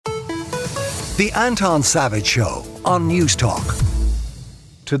The Anton Savage Show on News Talk.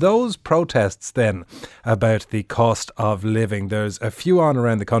 To those protests then about the cost of living, there's a few on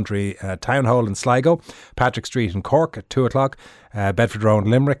around the country. Town Hall in Sligo, Patrick Street in Cork at 2 o'clock, Bedford Road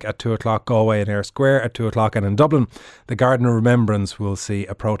in Limerick at 2 o'clock, Galway and Ayr Square at 2 o'clock, and in Dublin the Garden of Remembrance will see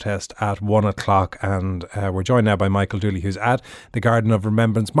a protest at 1 o'clock. And we're joined now by Michael Dooley, who's at the Garden of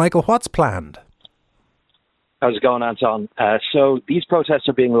Remembrance. Michael, what's planned? How's it going, Anton? So these protests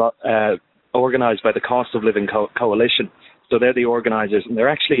are being organised by the Cost of Living Coalition. So they're the organisers, and they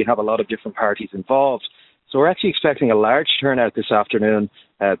actually have a lot of different parties involved. So we're actually expecting a large turnout this afternoon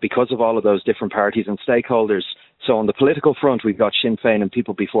because of all of those different parties and stakeholders. So on the political front, we've got Sinn Féin and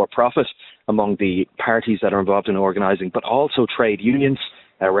People Before Profit among the parties that are involved in organising, but also trade unions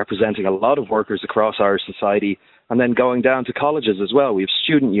representing a lot of workers across Irish society. And then going down to colleges as well, we have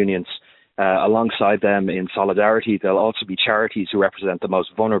student unions. Alongside them in solidarity, there'll also be charities who represent the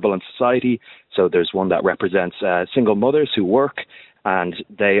most vulnerable in society. So there's one that represents single mothers who work, and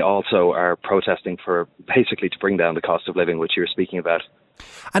they also are protesting for basically to bring down the cost of living, which you were speaking about.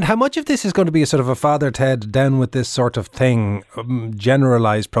 And how much of this is going to be a sort of a Father Ted down with this sort of thing,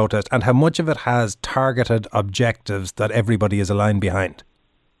 generalised protest, and how much of it has targeted objectives that everybody is aligned behind?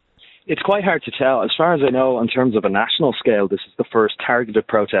 It's quite hard to tell. As far as I know, in terms of a national scale, this is the first targeted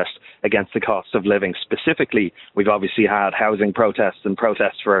protest against the cost of living. Specifically, we've obviously had housing protests and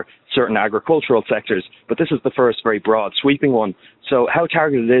protests for certain agricultural sectors, but this is the first very broad, sweeping one. So how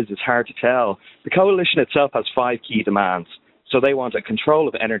targeted it is hard to tell. The coalition itself has 5 key demands. So they want a control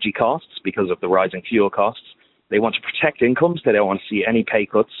of energy costs because of the rising fuel costs. They want to protect incomes. They don't want to see any pay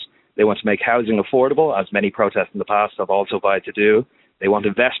cuts. They want to make housing affordable, as many protests in the past have also vowed to do. They want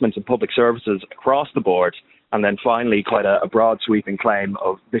investments in public services across the board. And then finally, quite a broad sweeping claim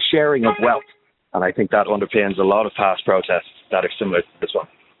of the sharing of wealth. And I think that underpins a lot of past protests that are similar to this one.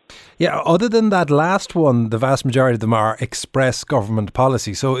 Yeah, other than that last one, the vast majority of them are express government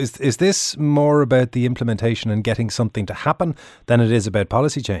policy. So is this more about the implementation and getting something to happen than it is about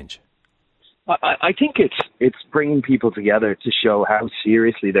policy change? I think it's bringing people together to show how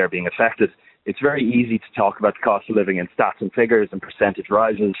seriously they're being affected. It's very easy to talk about the cost of living in stats and figures and percentage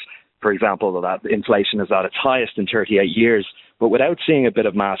rises. For example, that inflation is at its highest in 38 years. But without seeing a bit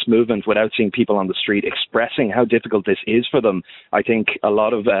of mass movement, without seeing people on the street expressing how difficult this is for them, I think a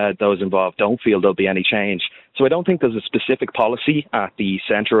lot of those involved don't feel there'll be any change. So I don't think there's a specific policy at the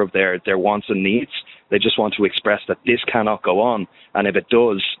centre of their wants and needs. They just want to express that this cannot go on. And if it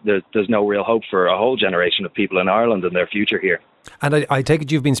does, there's no real hope for a whole generation of people in Ireland and their future here. And I take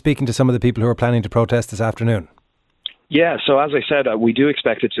it you've been speaking to some of the people who are planning to protest this afternoon? Yeah, so as I said, we do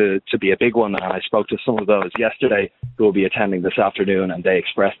expect it to be a big one. And I spoke to some of those yesterday who will be attending this afternoon, and they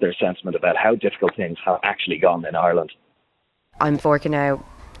expressed their sentiment about how difficult things have actually gone in Ireland. I'm forking out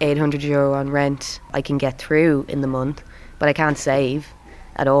 €800 on rent I can get through in the month, but I can't save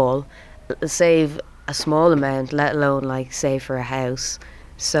at all. Save a small amount, let alone save for a house.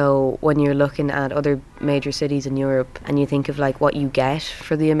 So when you're looking at other major cities in Europe and you think of what you get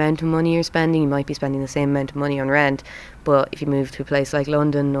for the amount of money you're spending, you might be spending the same amount of money on rent. But if you move to a place like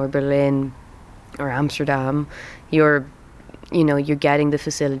London or Berlin or Amsterdam, you're getting the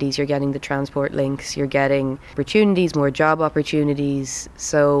facilities, you're getting the transport links, you're getting opportunities, more job opportunities.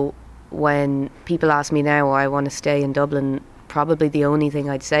 So when people ask me now why I want to stay in Dublin, probably the only thing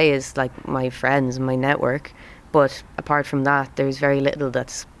I'd say is my friends and my network. But apart from that, there's very little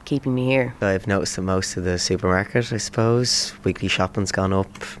that's keeping me here. I've noticed that most of the supermarket, I suppose, weekly shopping's gone up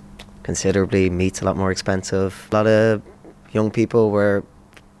considerably, meat's a lot more expensive. A lot of young people were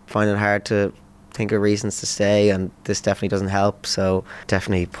finding it hard to think of reasons to stay, and this definitely doesn't help, so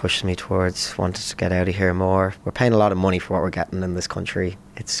definitely pushed me towards wanting to get out of here more. We're paying a lot of money for what we're getting in this country.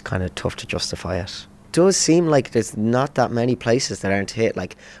 It's kind of tough to justify it. It does seem like there's not that many places that aren't hit,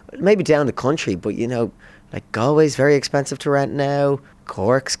 maybe down the country, but Galway's very expensive to rent now.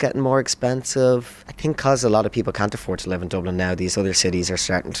 Cork's getting more expensive. I think because a lot of people can't afford to live in Dublin now, these other cities are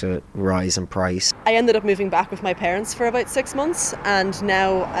starting to rise in price. I ended up moving back with my parents for about 6 months, and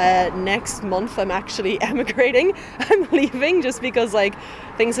now next month I'm actually emigrating. I'm leaving just because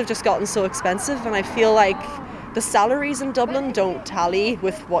things have just gotten so expensive, and I feel like the salaries in Dublin don't tally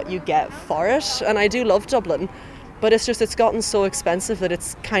with what you get for it. And I do love Dublin, But it's gotten so expensive that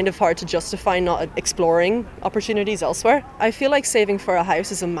it's kind of hard to justify not exploring opportunities elsewhere. I feel like saving for a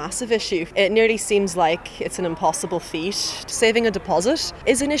house is a massive issue. It nearly seems like it's an impossible feat. Saving a deposit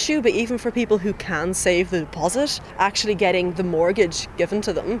is an issue, but even for people who can save the deposit, actually getting the mortgage given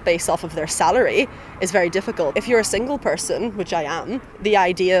to them based off of their salary is very difficult. If you're a single person, which I am, the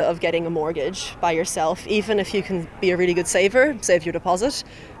idea of getting a mortgage by yourself, even if you can be a really good saver, save your deposit,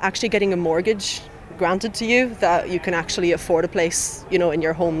 actually getting a mortgage granted to you that you can actually afford a place, in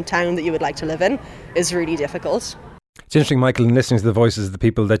your hometown that you would like to live in is really difficult. It's interesting, Michael, in listening to the voices of the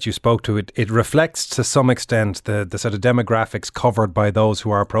people that you spoke to, it reflects to some extent the sort of demographics covered by those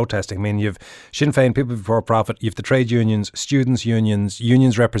who are protesting. I mean, you've Sinn Féin, People Before Profit, you've the trade unions, students' unions,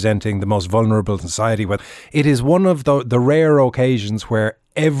 unions representing the most vulnerable in society. Well, it is one of the rare occasions where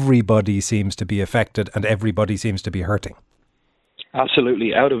everybody seems to be affected and everybody seems to be hurting.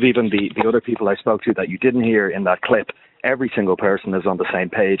 Absolutely. Out of even the other people I spoke to that you didn't hear in that clip, every single person is on the same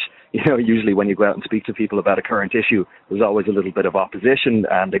page. Usually when you go out and speak to people about a current issue, there's always a little bit of opposition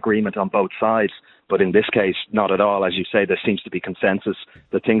and agreement on both sides. But in this case, not at all. As you say, there seems to be consensus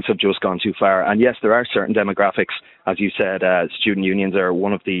that things have just gone too far. And yes, there are certain demographics. As you said, student unions are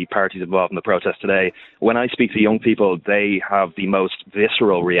one of the parties involved in the protest today. When I speak to young people, they have the most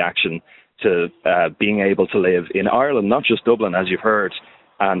visceral reaction to being able to live in Ireland, not just Dublin, as you've heard,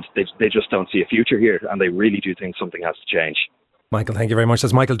 and they just don't see a future here, and they really do think something has to change. Michael, thank you very much.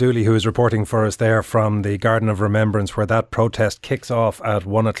 That's Michael Dooley, who is reporting for us there from the Garden of Remembrance, where that protest kicks off at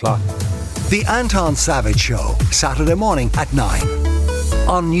 1 o'clock. The Anton Savage Show, Saturday morning at 9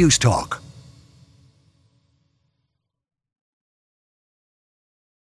 on News Talk.